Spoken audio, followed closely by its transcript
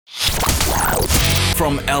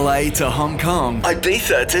From LA to Hong Kong,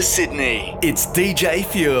 Ibiza to Sydney, it's DJ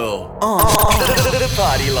Fuel on The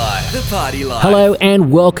Party Life. The Party Life. Hello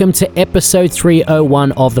and welcome to episode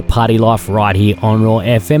 301 of The Party Life right here on Raw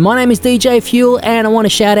FM. My name is DJ Fuel and I want to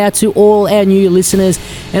shout out to all our new listeners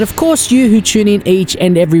and of course you who tune in each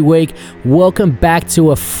and every week. Welcome back to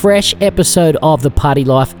a fresh episode of The Party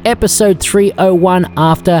Life, episode 301,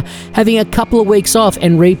 after having a couple of weeks off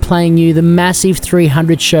and replaying you the massive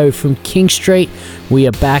 300 show from King Street. We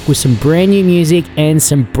are back with some brand new music and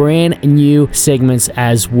some brand new segments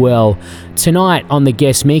as well. Tonight on the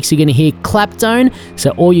guest mix, you're going to hear Claptone.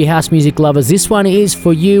 So all you house music lovers, this one is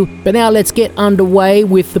for you. But now let's get underway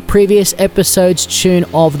with the previous episode's tune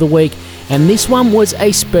of the week. And this one was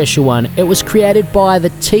a special one. It was created by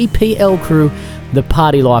the TPL crew, the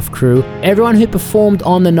Party Life crew. Everyone who performed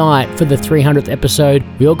on the night for the 300th episode,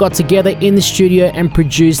 we all got together in the studio and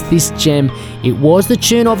produced this gem. It was the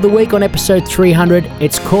tune of the week on episode 300.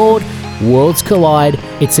 It's called Worlds Collide.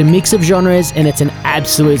 It's a mix of genres and it's an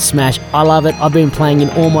absolute smash. I love it. I've been playing in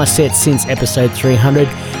all my sets since episode 300.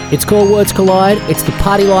 It's called Worlds Collide. It's the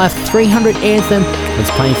Party Life 300 anthem.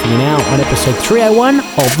 It's playing for you now on episode 301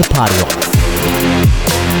 of the Party Life.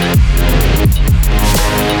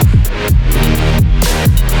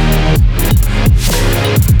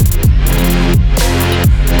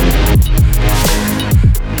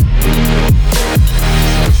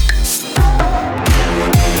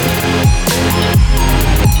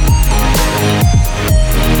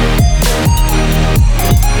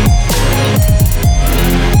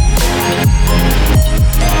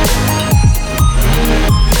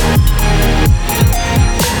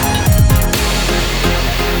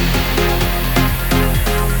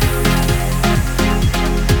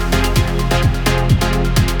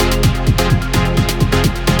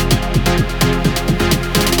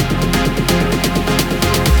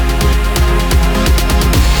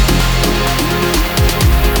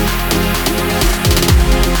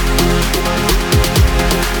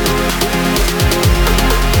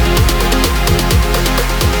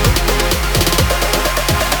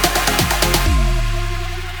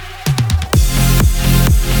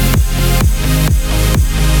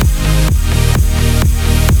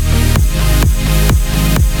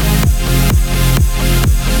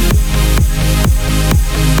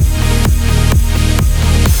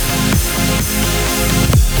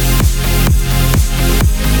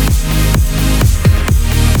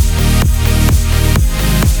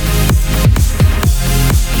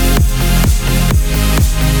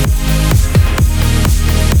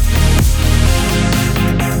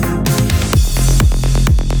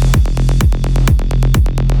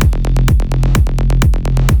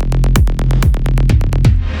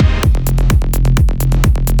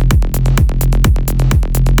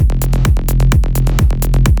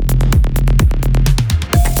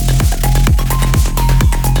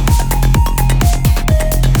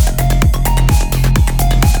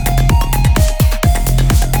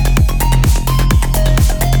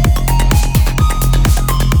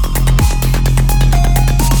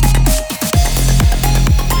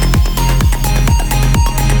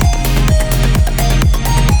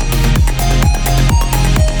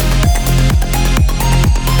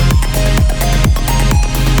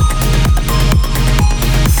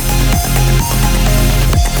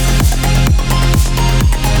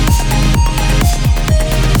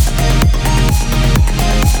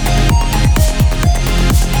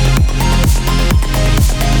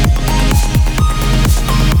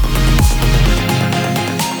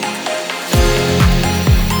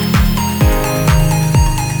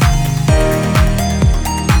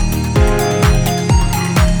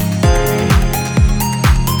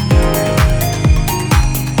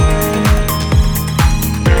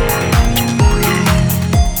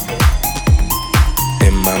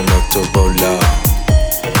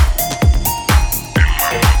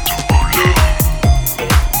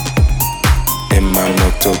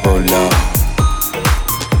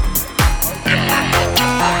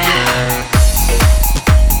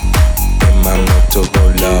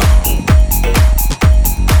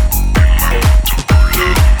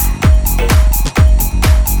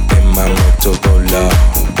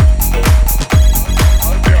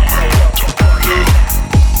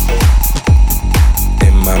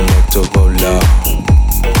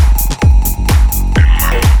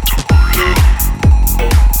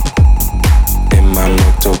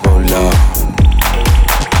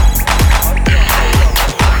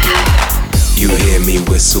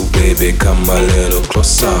 baby, come a little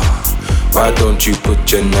closer. Why don't you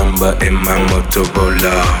put your number in my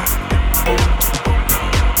Motorola?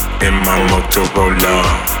 In my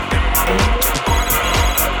Motorola.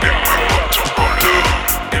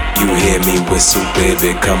 You hear me whistle,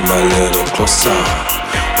 baby, come a little closer.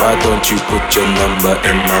 Why don't you put your number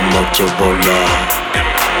in my Motorola?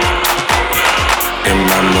 In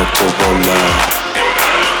my Motorola.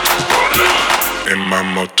 In my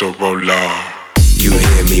Motorola. You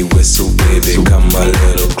hear me whistle, baby, come a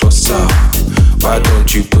little closer. Why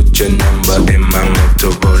don't you put your number in my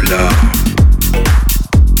Motorola?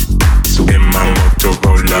 In my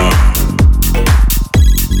Motorola.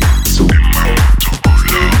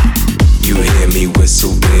 You hear me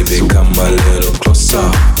whistle, baby, come a little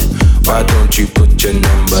closer. Why don't you put your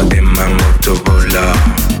number in my Motorola?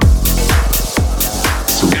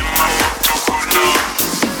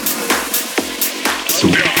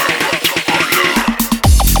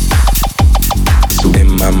 In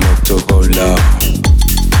my Motorola.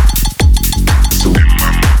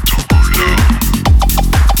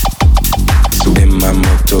 In my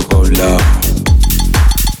Motorola.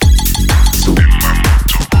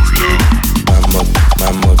 In my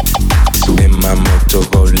Motorola. In my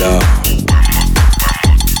Motorola.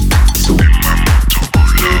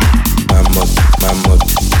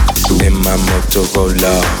 In my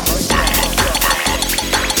Motorola.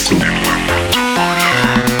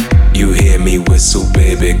 You hear me whistle,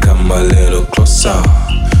 baby, come a little closer.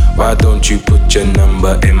 Why don't you put your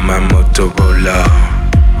number in my Motorola?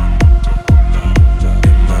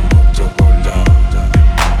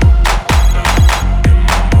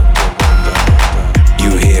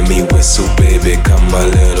 Whistle, baby, come a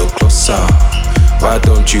little closer. Why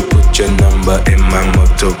don't you put your number in my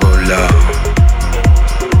Motorola?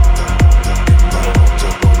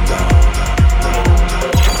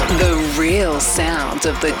 The real sound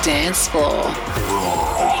of the dance floor.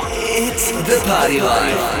 It's the Party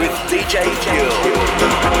Life with DJ Fuel.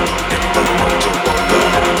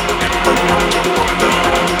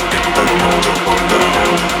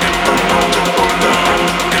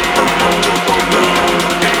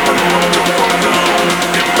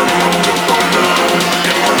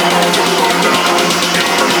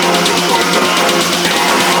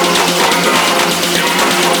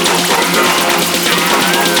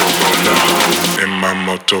 In my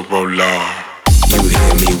Motorola. You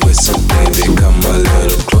hear me whistle, baby, come a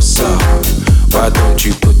little closer. Why don't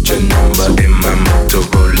you put your number in my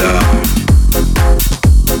Motorola?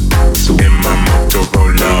 In my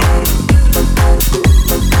Motorola.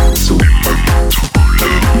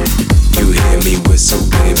 You hear me whistle,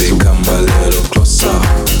 baby, come a little closer.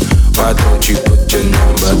 Why don't you put your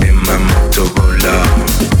number in my Motorola?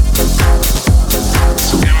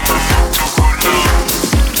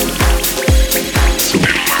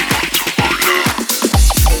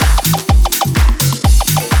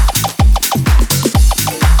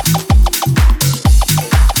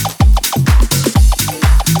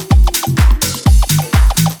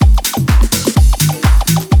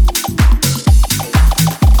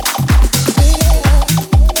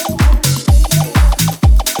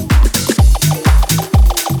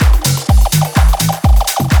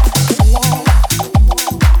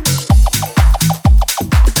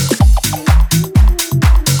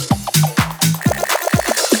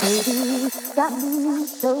 Got me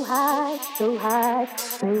so high, so high.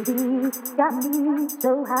 Baby,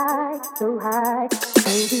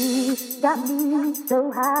 got me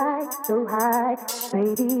so high, so high.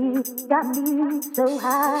 Baby, got me so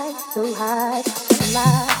high, so high.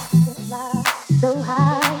 So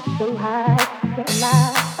high, so high.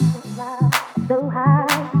 So high, so high. So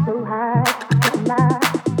high, so high.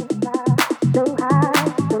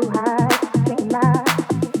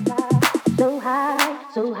 So high,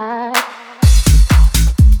 so high.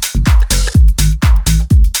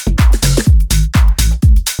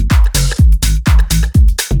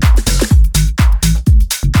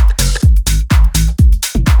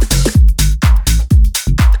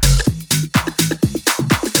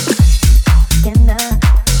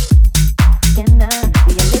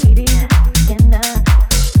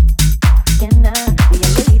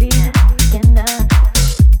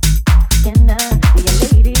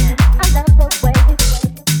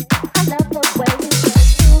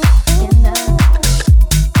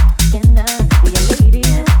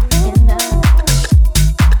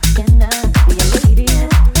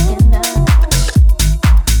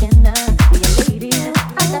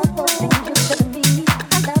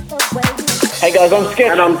 Hey guys, I'm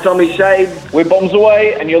Sketch. And I'm Tommy Shade. We're Bombs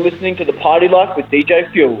Away, and you're listening to The Party Life with DJ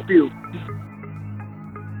Fuel.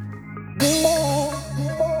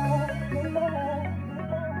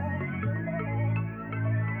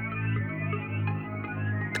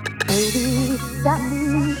 Baby, got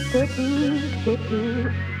me tipsy, tipsy.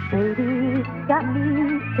 Baby, got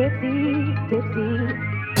me tipsy, tipsy.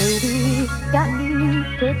 Baby, got me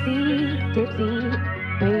tipsy, tipsy,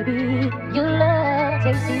 baby. Your love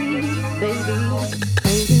tasty, baby.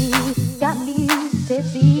 Baby, got me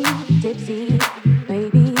tipsy, tipsy,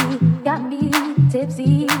 baby. Got me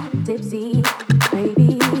tipsy, tipsy,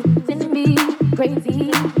 baby. Send me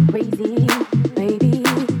crazy, crazy, baby.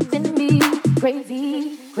 Send me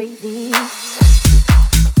crazy, crazy.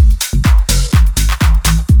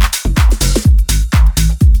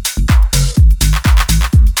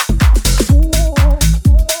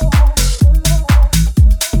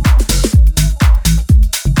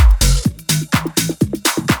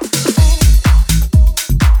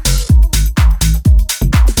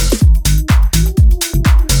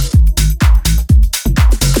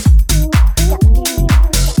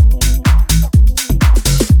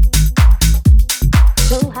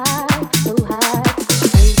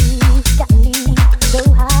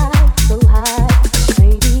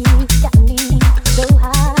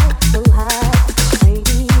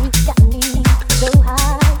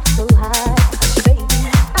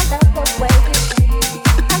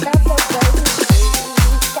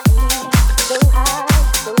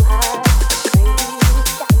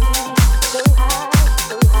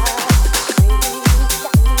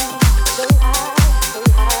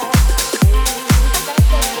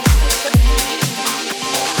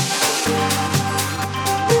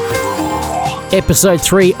 Episode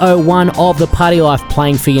 301 of The Party Life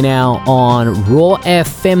playing for you now on Raw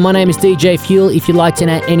FM. My name is DJ Fuel. If you'd like to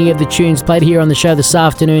know any of the tunes played here on the show this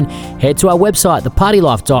afternoon, head to our website,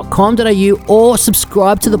 thepartylife.com.au, or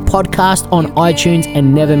subscribe to the podcast on iTunes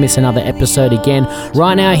and never miss another episode again.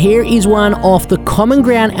 Right now, here is one off the Common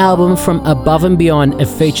Ground album from Above and Beyond. It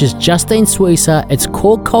features Justine Suissa. It's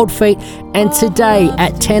called Cold Feet. And today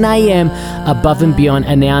at 10 a.m, Above and Beyond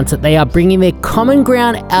announced that they are bringing their Common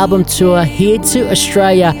Ground album tour here to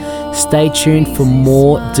Australia. Stay tuned for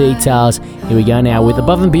more details. Here we go now with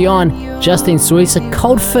Above and Beyond, Justine Suissa,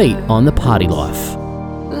 Cold Feet on The Party Life.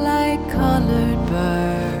 Like colored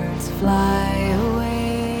birds fly away.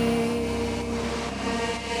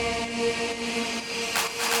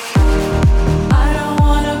 I don't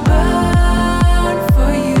wanna burn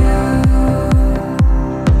for you.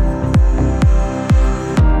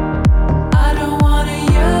 I don't wanna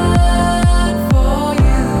yearn for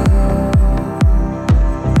you.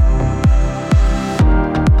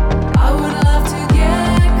 I would love to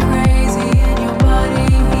get crazy in your body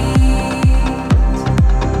heat.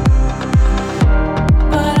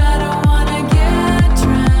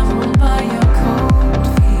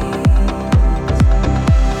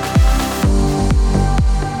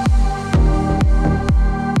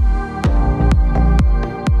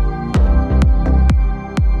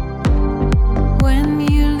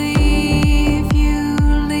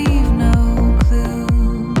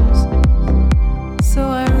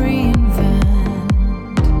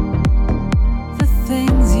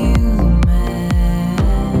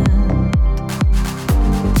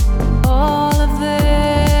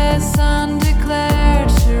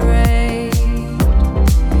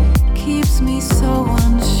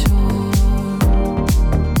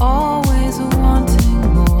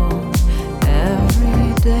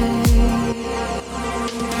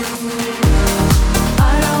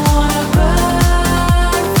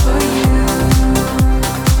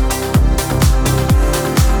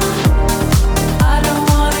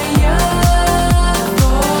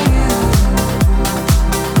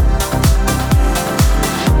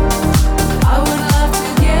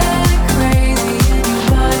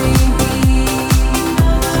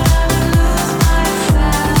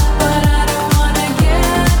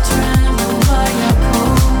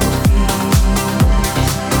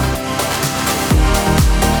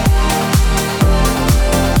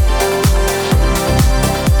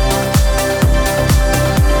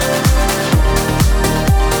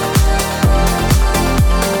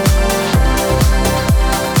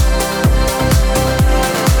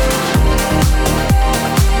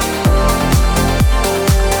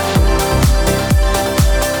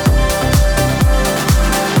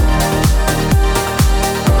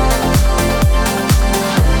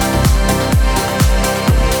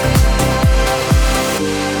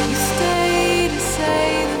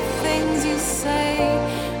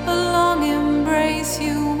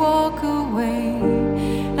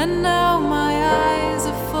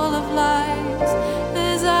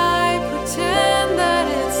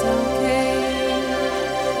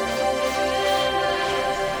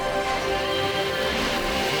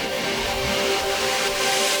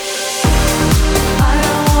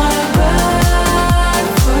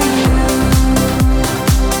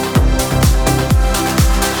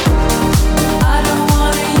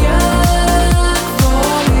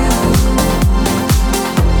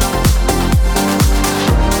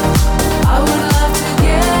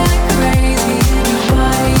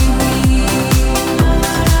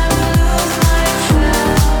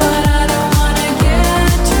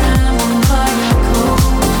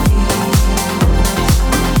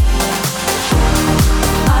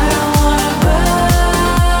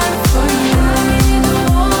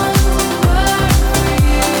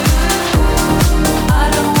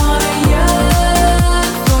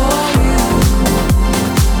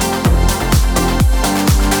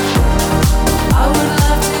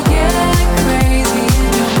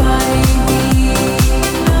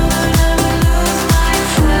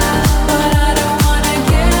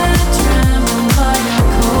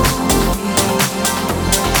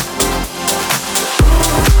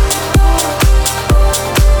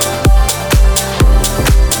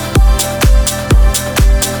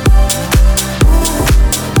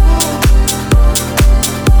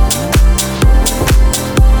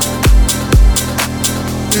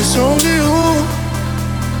 It's only you.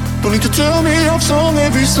 Don't need to tell me I've sung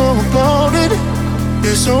every song about it.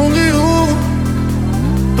 It's only you.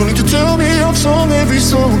 Don't need to tell me I've sung every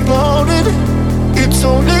song about it. It's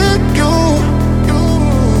only you.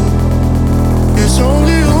 It's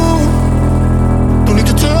only you. Don't need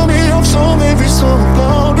to tell me I've sung every song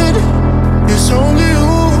about it. It's only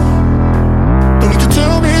you. Don't need to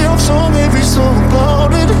tell me I've sung every song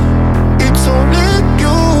about it. It's only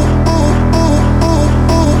you.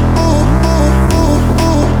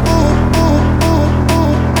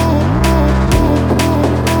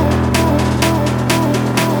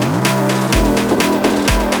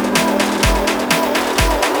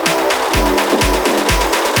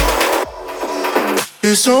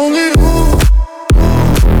 It's only you.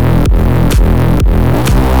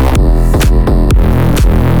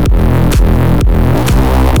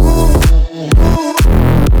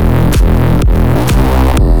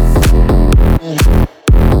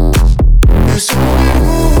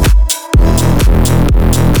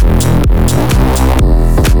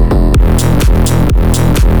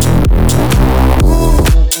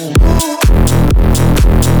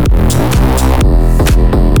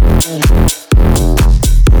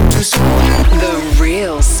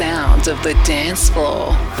 Of the dance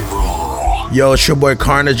floor. Yo, it's your boy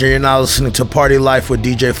Carnage, and you're now listening to Party Life with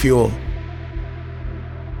DJ Fuel.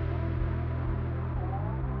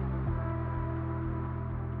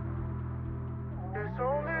 It's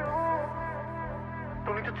only you.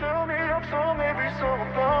 Don't need to tell me I've sung every song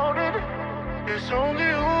about it. It's only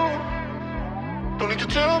you. Don't need to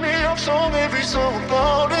tell me I've sung every song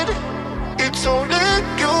about it. It's only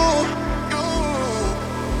you.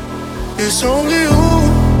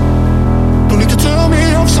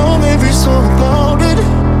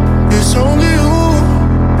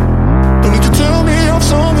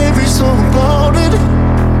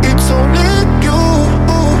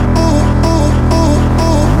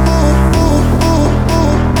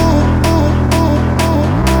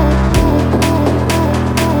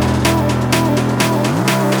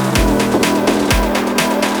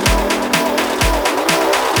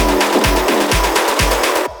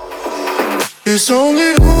 It's only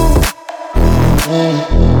you.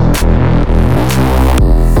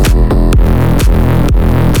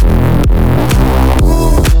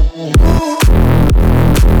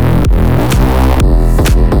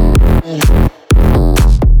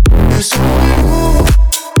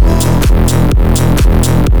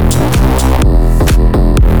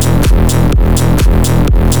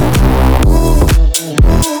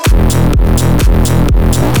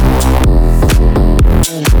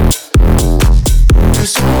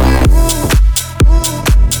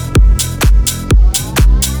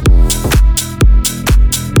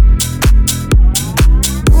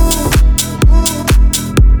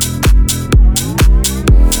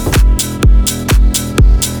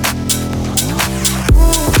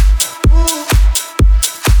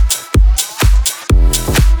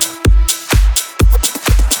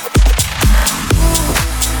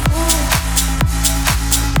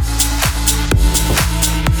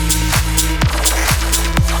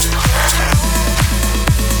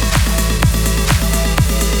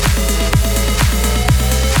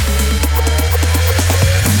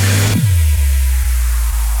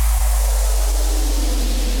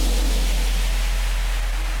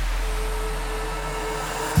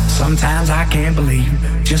 Sometimes I can't believe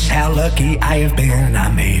just how lucky I have been. I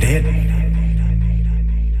made it.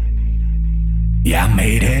 Yeah, I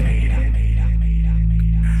made it.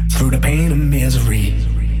 Through the pain and misery.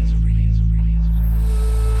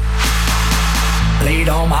 Laid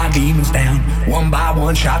all my demons down, one by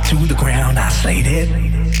one, shot to the ground. I slayed it.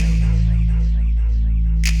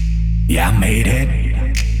 Yeah, I made it.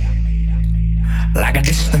 Like a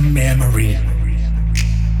distant memory.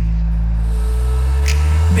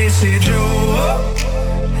 They said, Joe,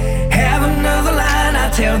 have another line, I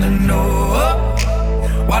tell them no.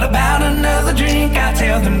 What about another drink, I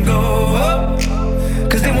tell them go.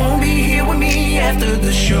 Cause they won't be here with me after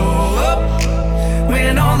the show.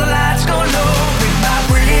 When all the lights go low, brick by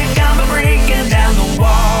brick, I'm breaking down the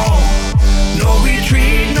wall. No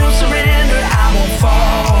retreat, no surrender, I won't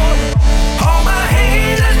fall. All my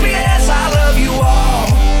haters, yes, I love you all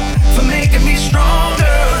for making me stronger.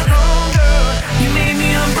 You made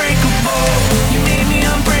me unbreakable. You made me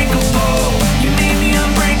unbreakable. You made me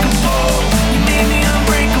unbreakable. You made me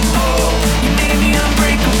unbreakable. You made me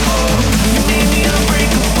unbreakable. You made me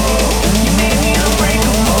unbreakable. You made me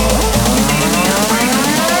unbreakable. You made me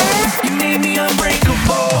unbreakable. You made me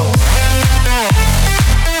unbreakable.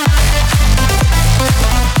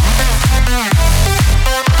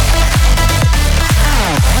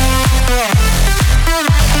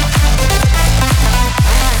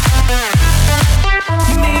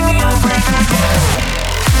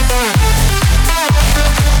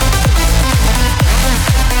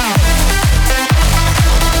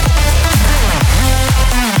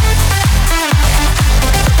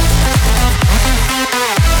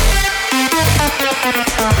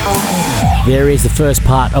 There is the first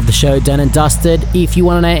part of the show done and dusted. If you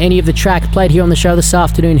want to know any of the tracks played here on the show this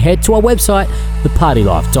afternoon, head to our website,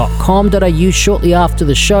 thepartylife.com.au shortly after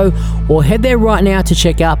the show, or head there right now to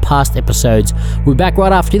check out past episodes. We're back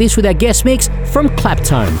right after this with our guest mix from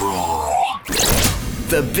Claptone.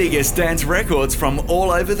 The biggest dance records from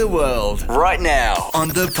all over the world. Right now on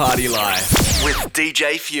The Party Life with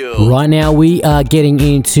DJ Fuel. Right now we are getting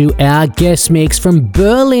into our guest mix from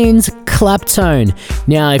Berlin's Claptone.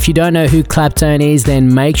 Now, if you don't know who Claptone is,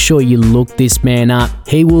 then make sure you look this man up.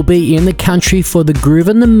 He will be in the country for the Groove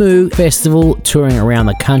and the Moo Festival, touring around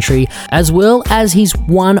the country, as well as his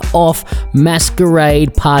one-off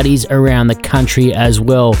masquerade parties around the country as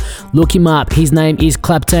well. Look him up. His name is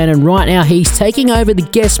Claptone, and right now he's taking over the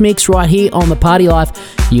guest mix right here on The Party Life.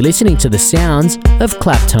 You're listening to the sounds of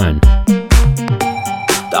Claptone.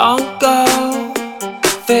 Don't go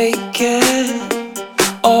faking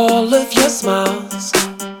all of your smiles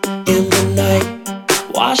in the night.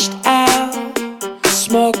 Washed out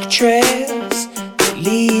smoke trails that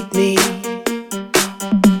lead me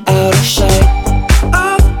out of sight.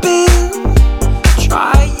 I've been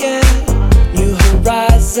trying new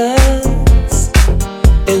horizons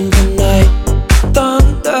in the night.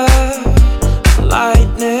 Thunder,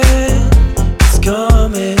 lightning is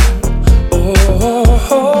coming.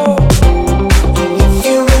 Oh, if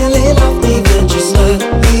you really love me, then just let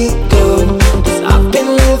me go. 'Cause I've been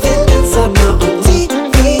living inside my own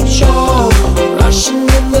TV show. Rushing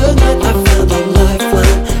in the night, I found a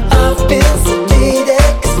lifeline. I've been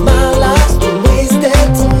sedated, 'cause my life's been wasted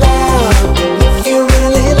till now. If you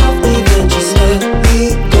really love me, then just let me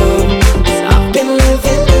go. 'Cause I've been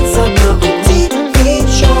living inside my own TV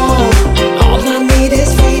show. All I need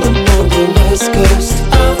is freedom on the West Coast.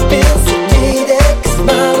 I've been sedated, 'cause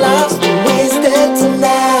my life's been wasted till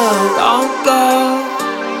now. Don't go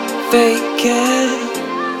faking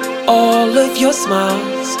all of your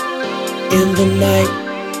smiles in the night.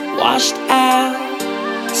 Washed out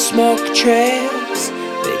smoke trails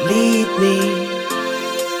that lead me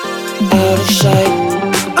out of sight.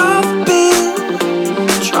 I've been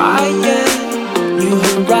trying new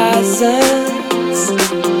horizons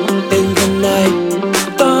in the night.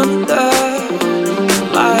 Thunder,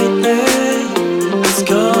 lightning is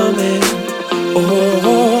coming. Oh,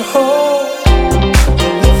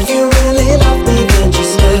 if you really love me, then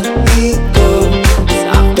just let me go. 'Cause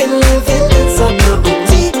I've been living inside my own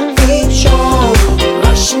TV show.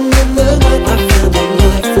 Rushing in the night, I found a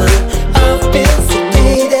lifeline. I've been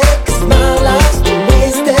sedated, 'cause my life's been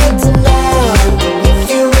wasted till now. If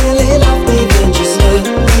you really love me, then just let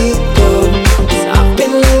me go. 'Cause I've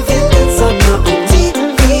been living inside my own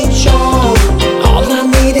TV show. All I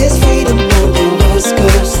need is freedom on the West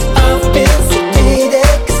Coast. I've been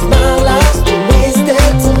sedated, 'cause my life's been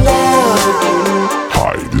wasted till now.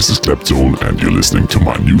 Hi, this is Claptone, and you're listening to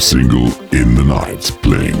my new single, In the Night,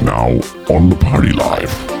 playing now on The Party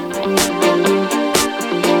Life.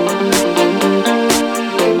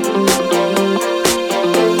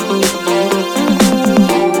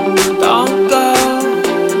 Don't go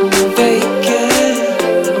faking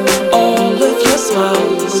all of your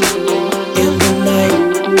smiles in the night.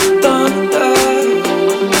 Thunder,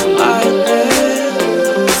 lightning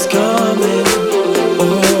is coming.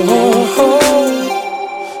 Oh,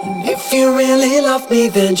 if you really love me,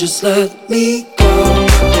 then just let me go.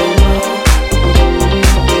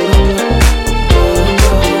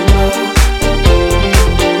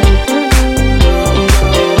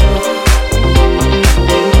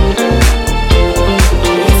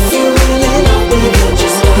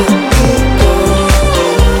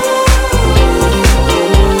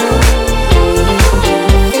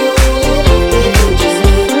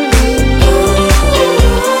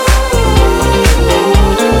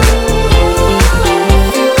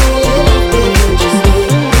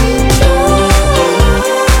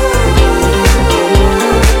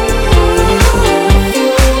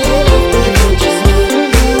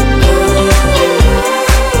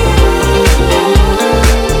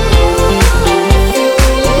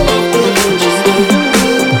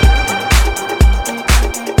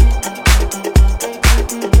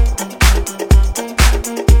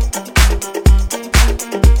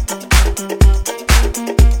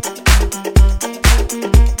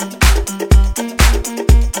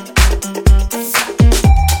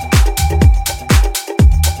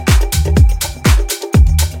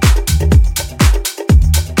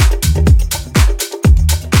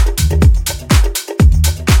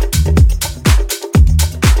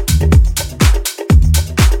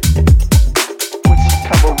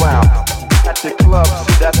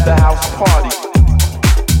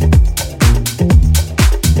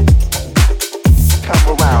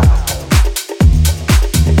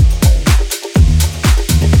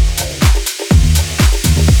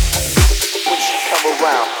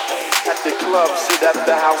 club, sit at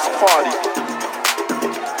the house party.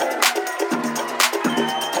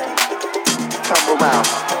 Come around.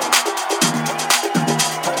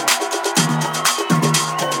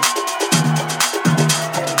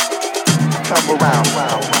 Come around.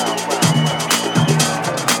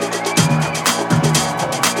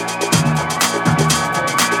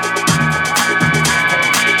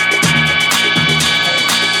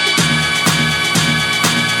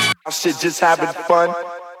 Shit, just having fun.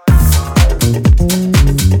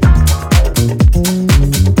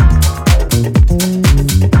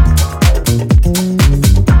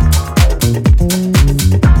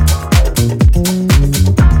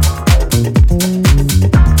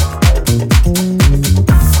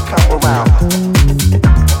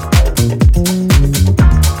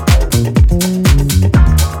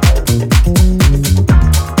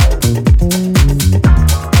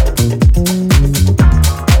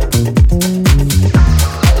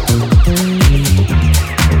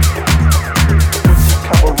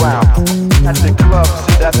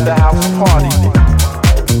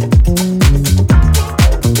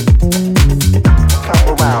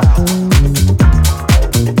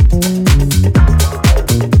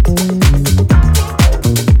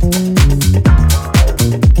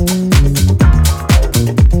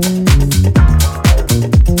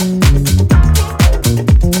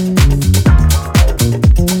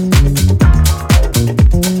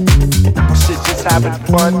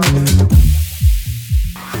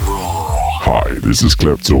 Hi, this is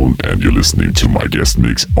Claptone, and you're listening to my guest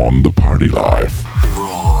mix on the Party Life.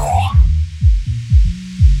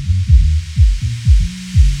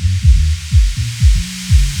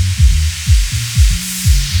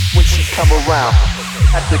 When she come around,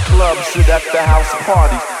 at the club, sit at the house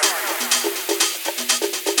party.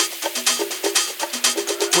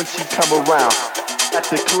 When she come around, at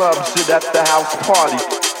the club, sit at the house party.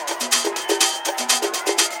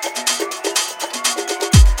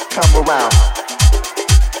 Come around.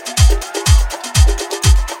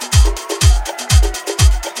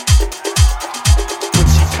 When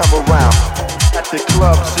she come around, at the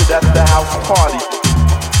club, sit at the house party.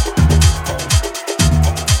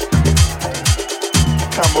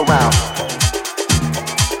 Come around.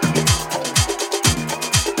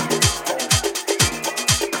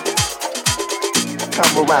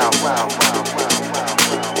 Come around.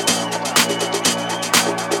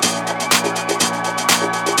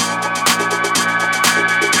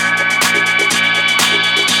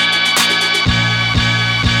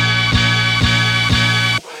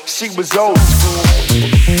 She was old school.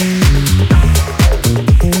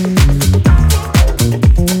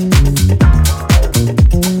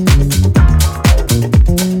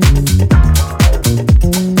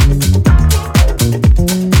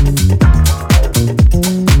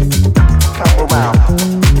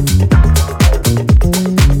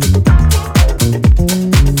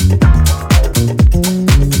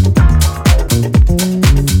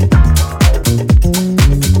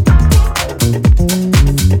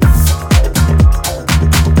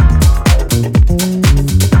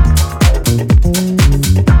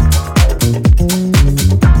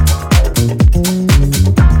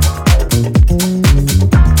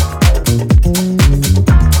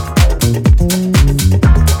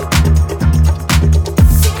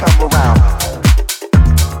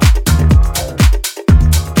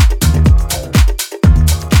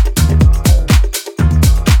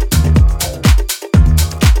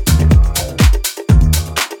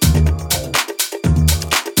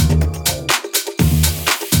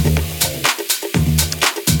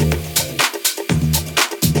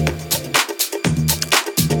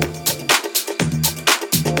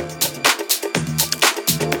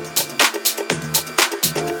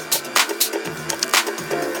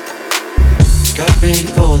 Got ready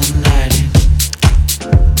for the night.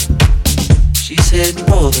 She's heading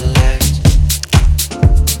for the light,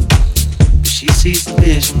 but she sees the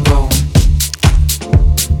vision going.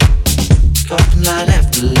 Got line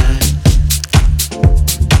after line.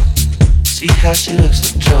 See how she looks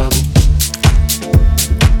like trouble.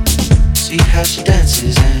 See how she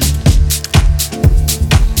dances and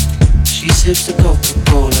she sips the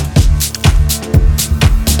Coca-Cola.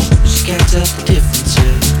 She can't tell the difference.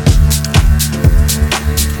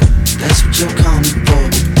 That's what you're coming for.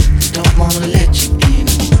 They don't wanna let you in.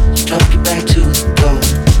 You drop your back to the door.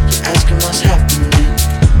 You're asking what's happening.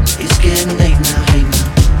 It's getting late now, hey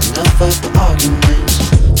now. Enough of the arguments.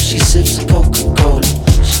 She sips the Coca-Cola.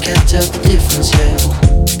 She can't tell the difference, yeah.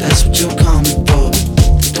 That's what you're coming for.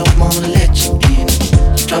 They don't wanna let you in.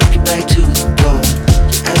 You drop your back to the door.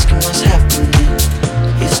 You're asking what's happening.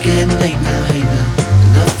 It's getting late now, hey now.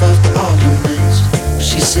 Enough of the arguments.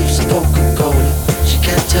 She sips the Coca-Cola.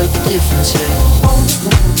 difference, yeah.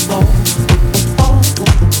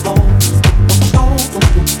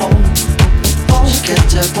 She can't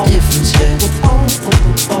tell the difference, yeah.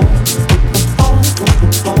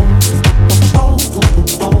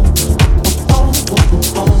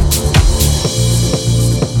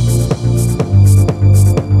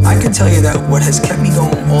 I can tell you that what has kept me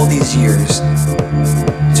going all these years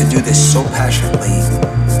to do this so passionately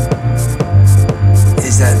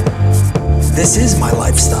is that this is my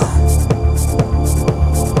lifestyle.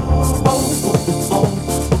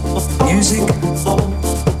 Music,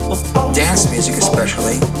 dance music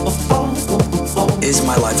especially, is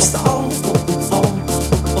my lifestyle.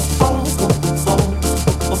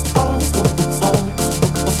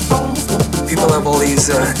 People have all these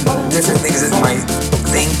different things that might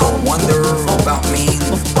think or wonder about me,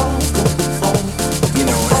 you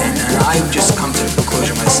know, and I've just come to the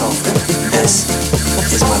conclusion myself that this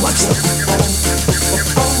is my lifestyle.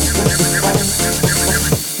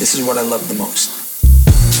 This is what I love the most.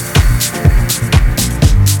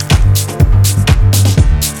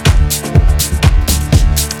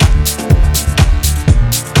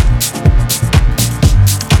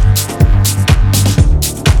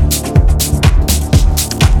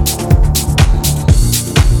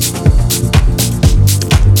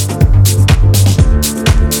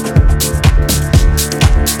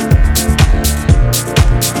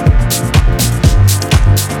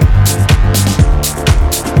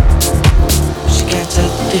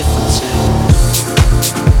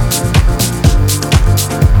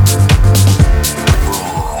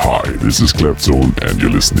 This is Clapzone and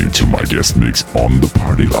you're listening to my guest mix on the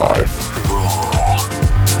Party Life.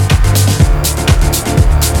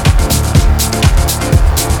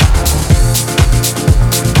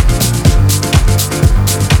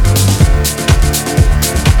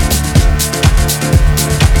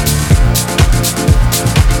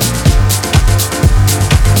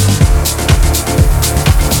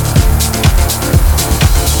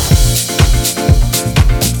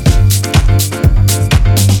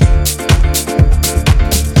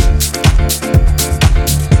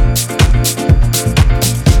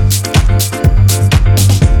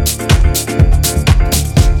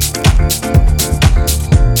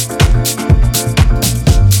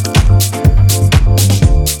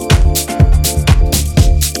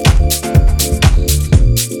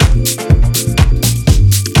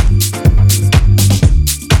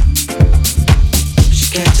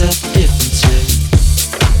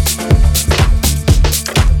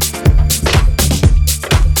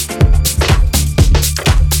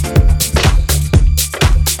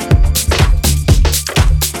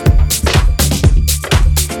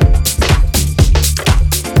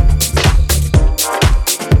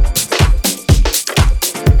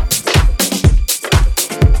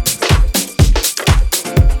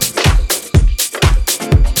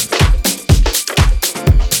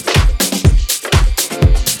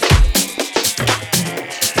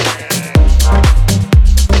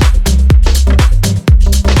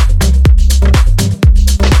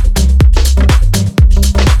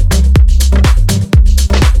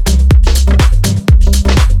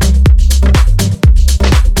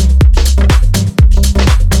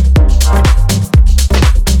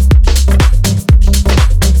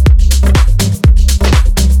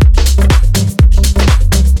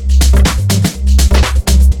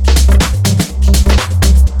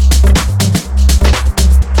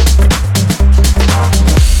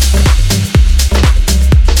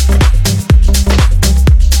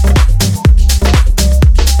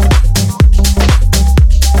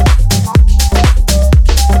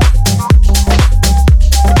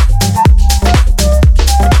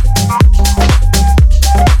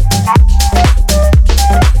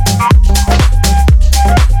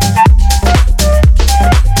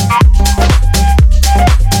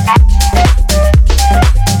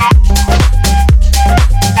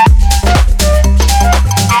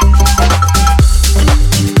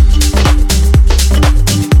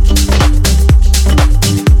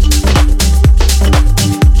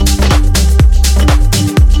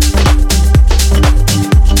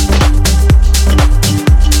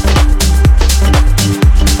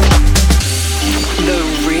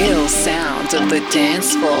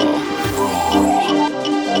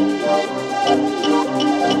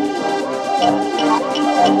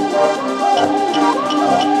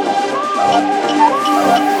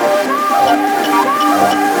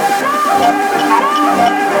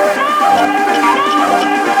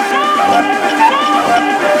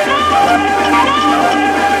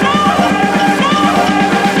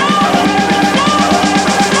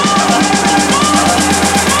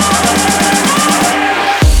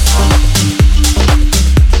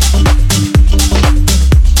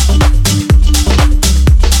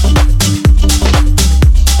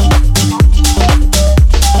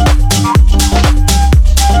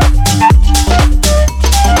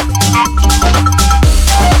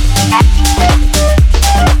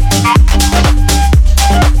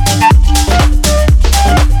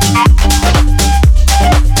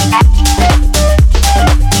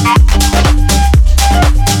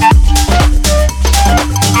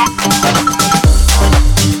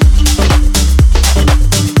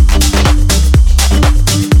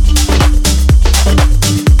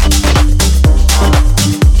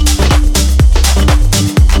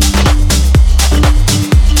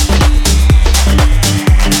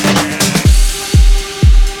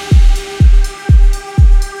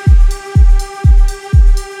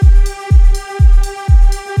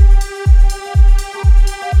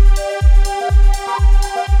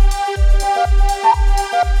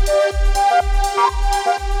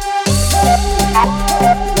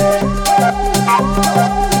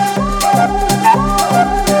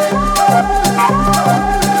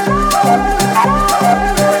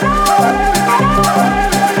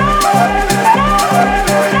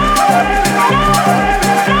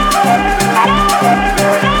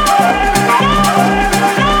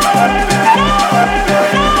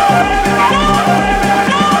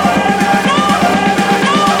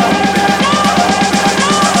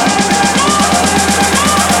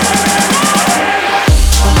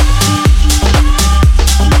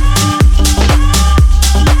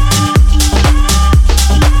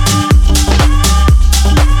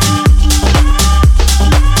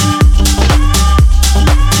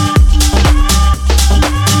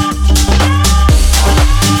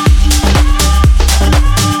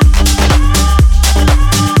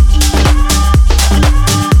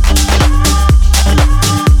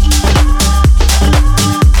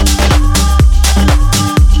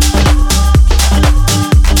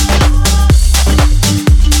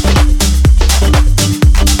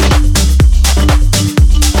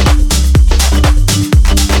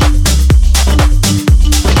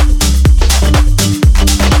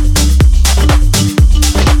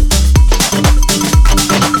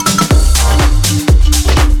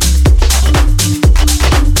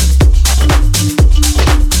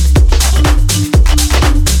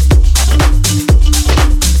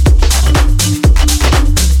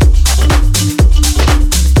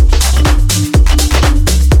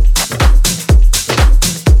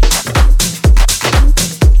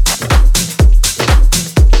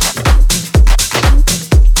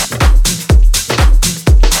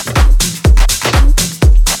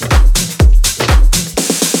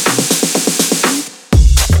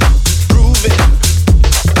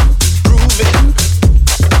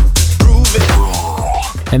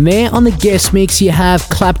 And there on the guest mix, you have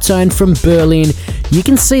Claptone from Berlin. You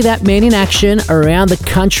can see that man in action around the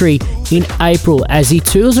country in April as he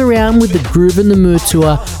tours around with the Groove in the Mood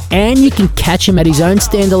tour, and you can catch him at his own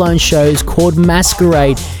standalone shows called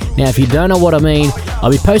Masquerade. Now, if you don't know what I mean,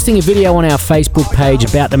 I'll be posting a video on our Facebook page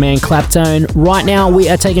about the man Claptone. Right now, we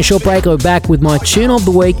are taking a short break. We're back with my tune of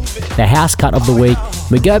the week, the house cut of the week.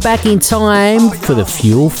 We go back in time for the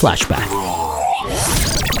Fuel Flashback.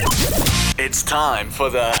 It's time for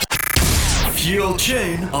the Fuel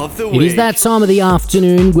Tune of the Week. It is that time of the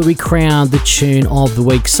afternoon where we crown the tune of the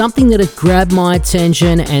week. Something that had grabbed my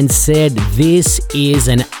attention and said, this is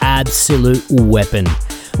an absolute weapon.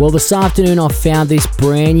 Well, this afternoon I found this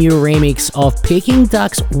brand new remix of Peking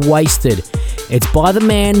Duck's Wasted. It's by the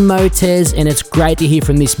man Motez, and it's great to hear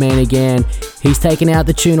from this man again. He's taken out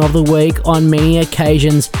the tune of the week on many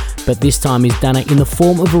occasions, but this time he's done it in the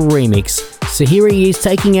form of a remix. So here he is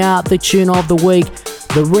taking out the tune of the week,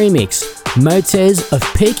 the remix, Motez of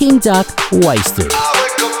Peking Duck Wasted.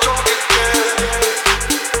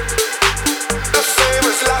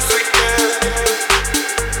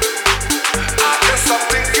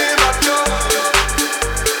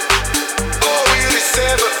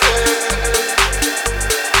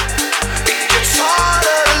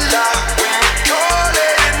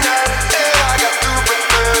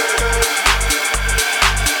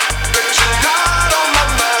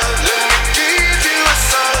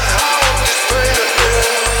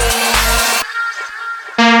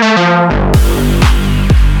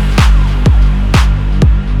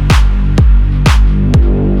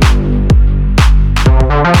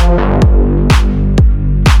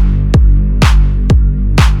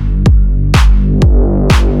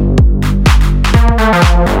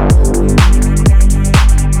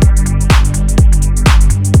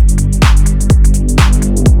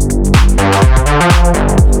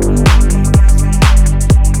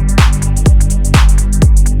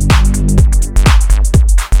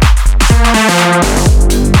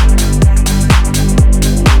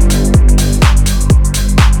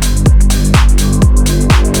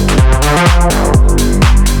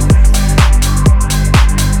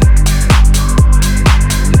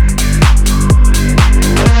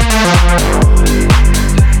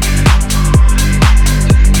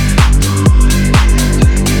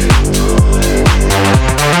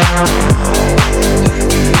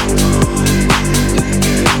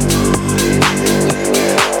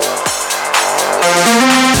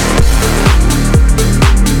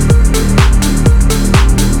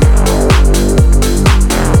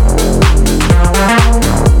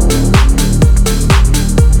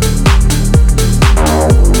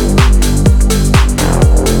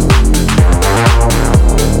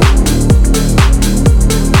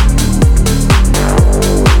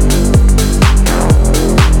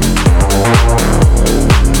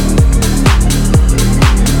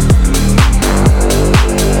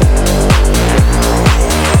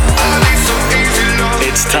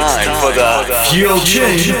 Fuel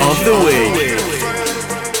Tune of the Week.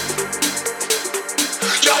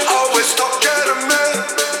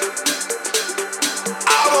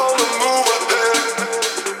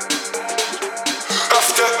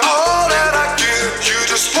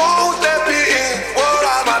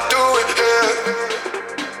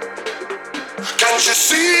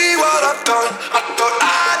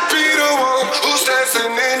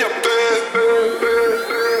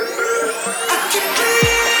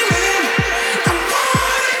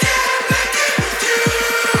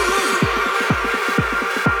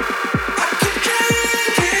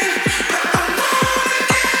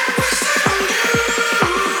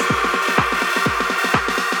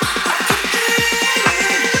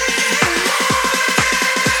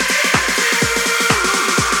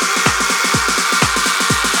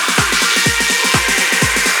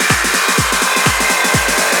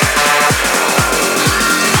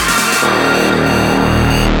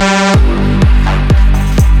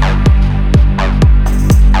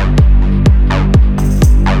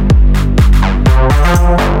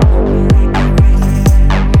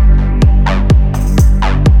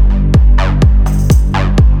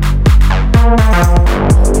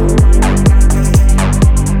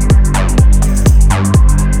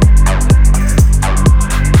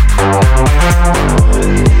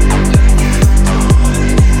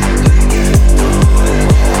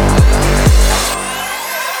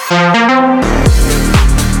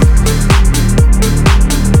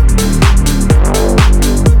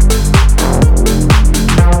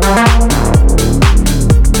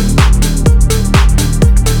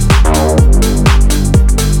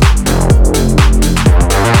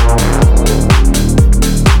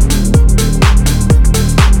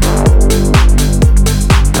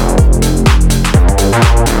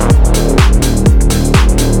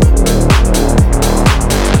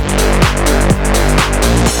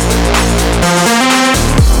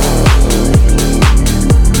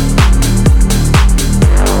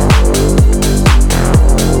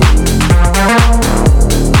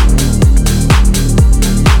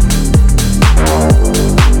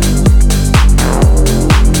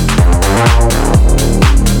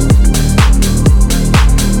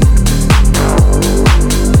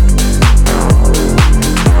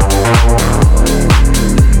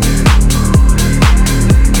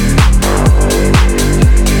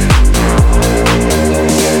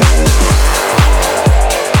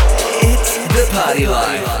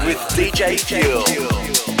 DJ Fuel.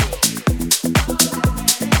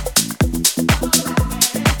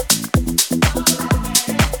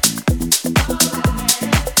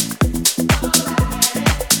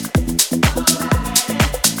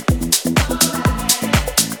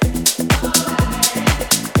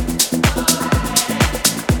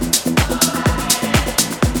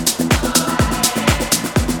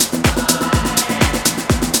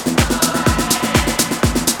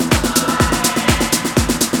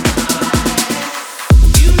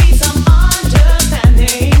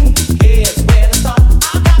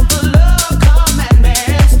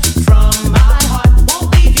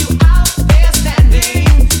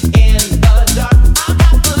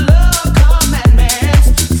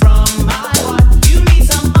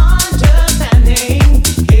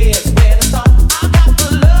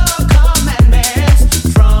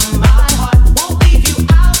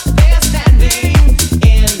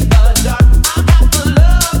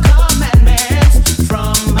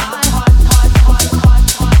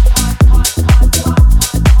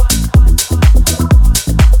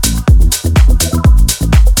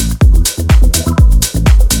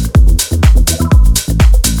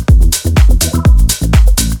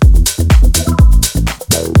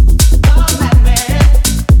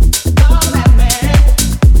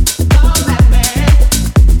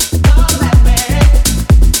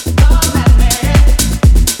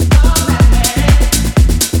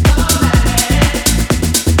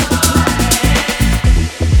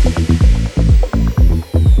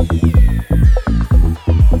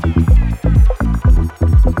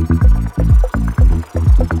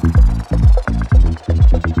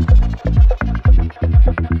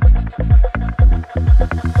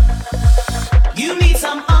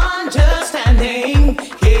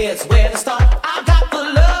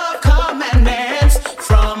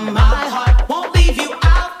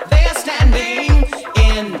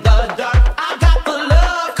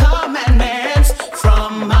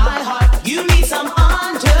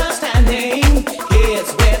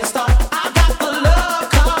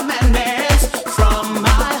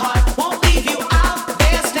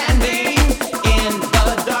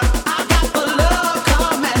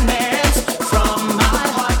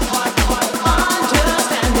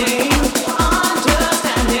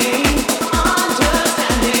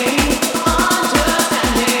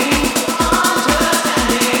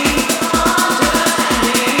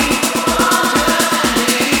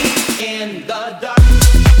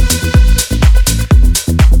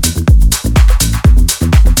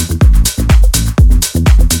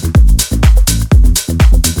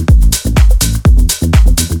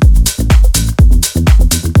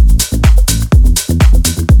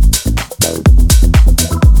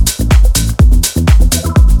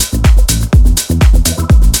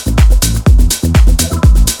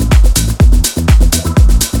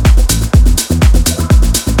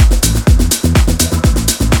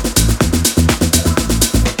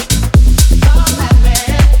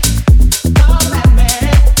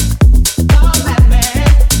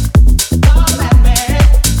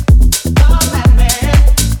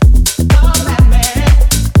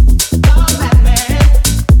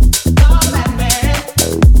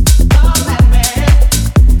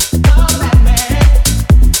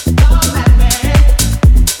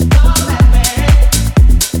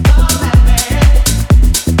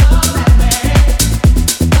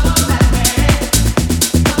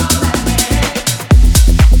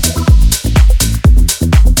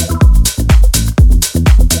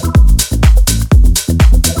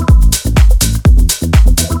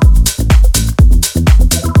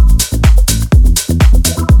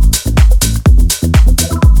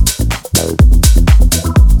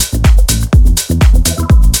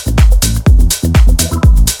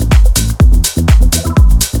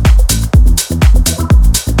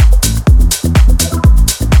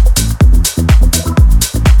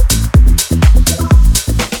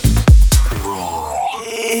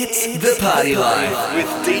 Party Life with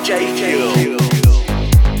DJ Fuel.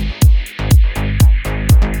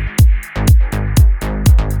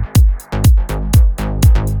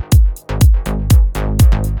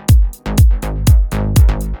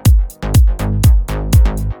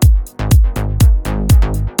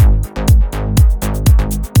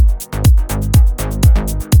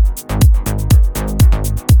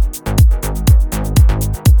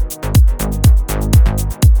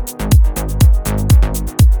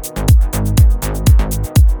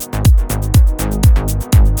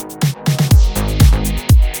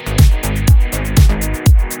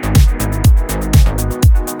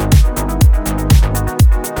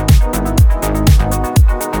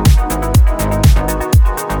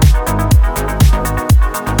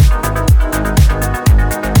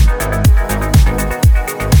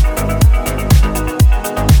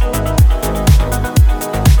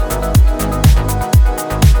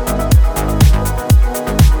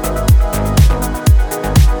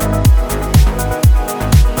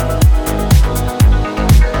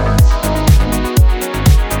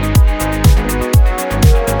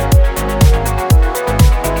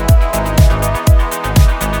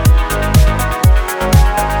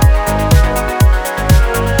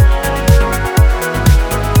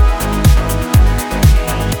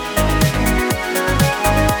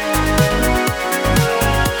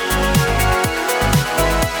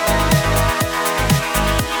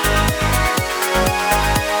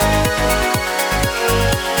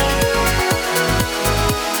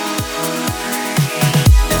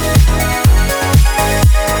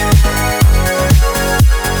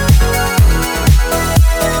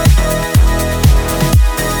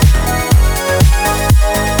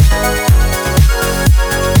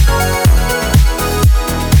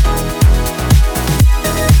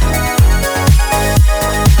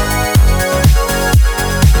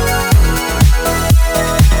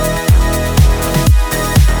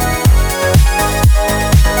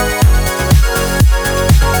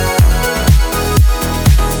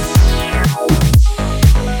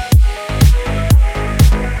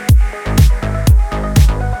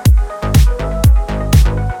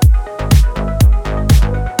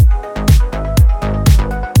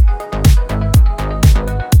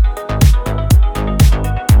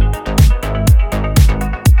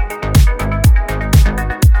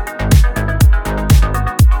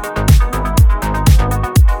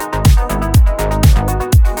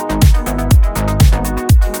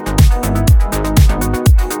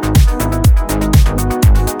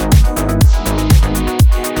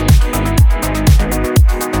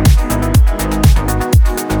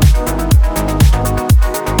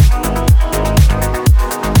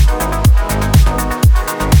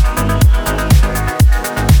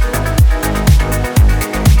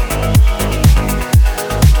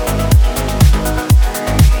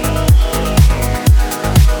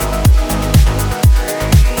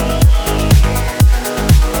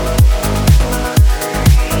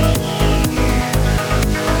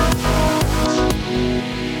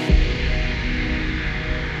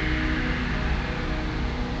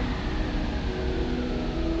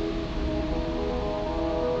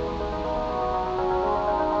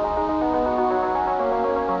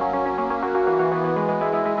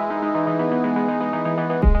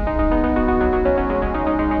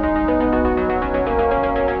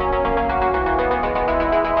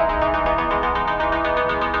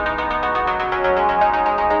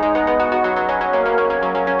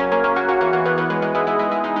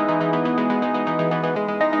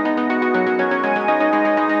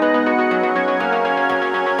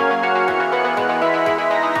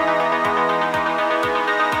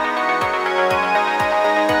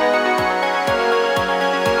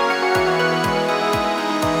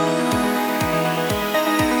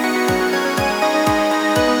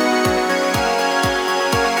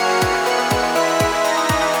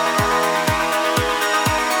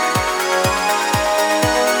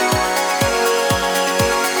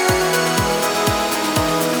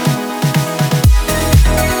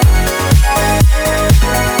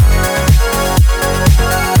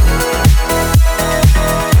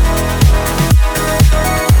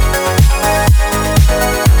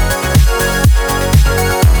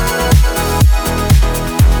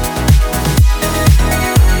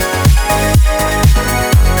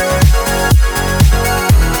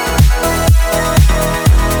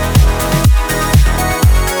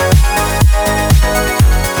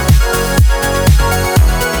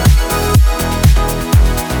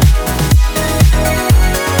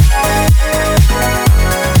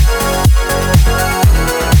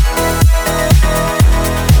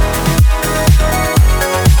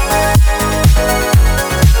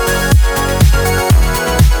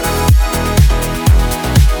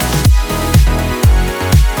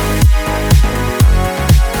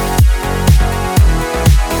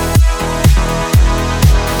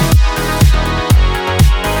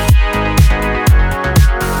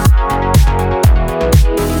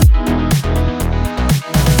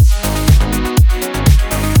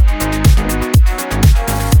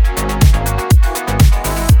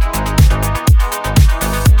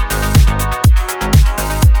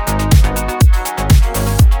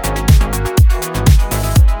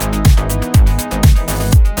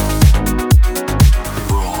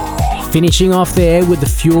 Finishing off there with the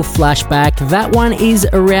Fuel Flashback. That one is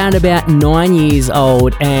around about 9 years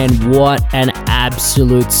old, and what an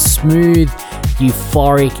absolute smooth,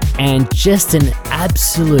 euphoric, and just an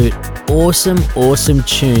absolute awesome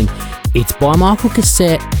tune. It's by Michael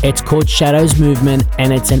Cassette, it's called Shadows Movement,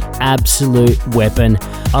 and it's an absolute weapon.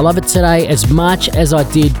 I love it today as much as I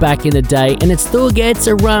did back in the day, and it still gets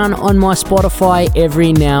a run on my Spotify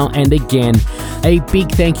every now and again. A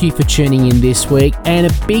big thank you for tuning in this week, and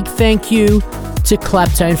a big thank you to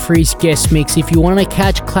Claptone for his guest mix. If you want to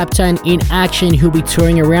catch Claptone in action, he'll be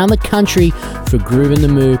touring around the country for Groove in the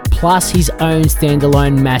Move, plus his own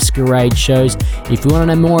standalone Masquerade shows. If you want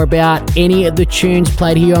to know more about any of the tunes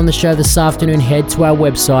played here on the show this afternoon, head to our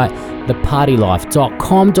website,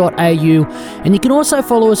 thepartylife.com.au, and you can also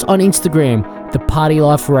follow us on Instagram, The Party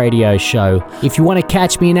Life Radio Show. If you want to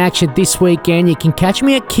catch me in action this weekend, you can catch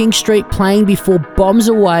me at King Street playing before Bombs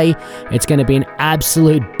Away. It's going to be an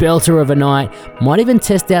absolute belter of a night. Might even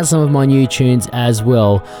test out some of my new tunes as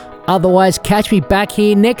well. Otherwise, catch me back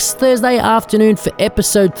here next Thursday afternoon for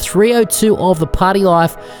episode 302 of The Party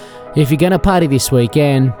Life. If you're going to party this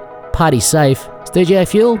weekend, party safe. It's DJ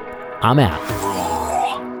Fuel. I'm out.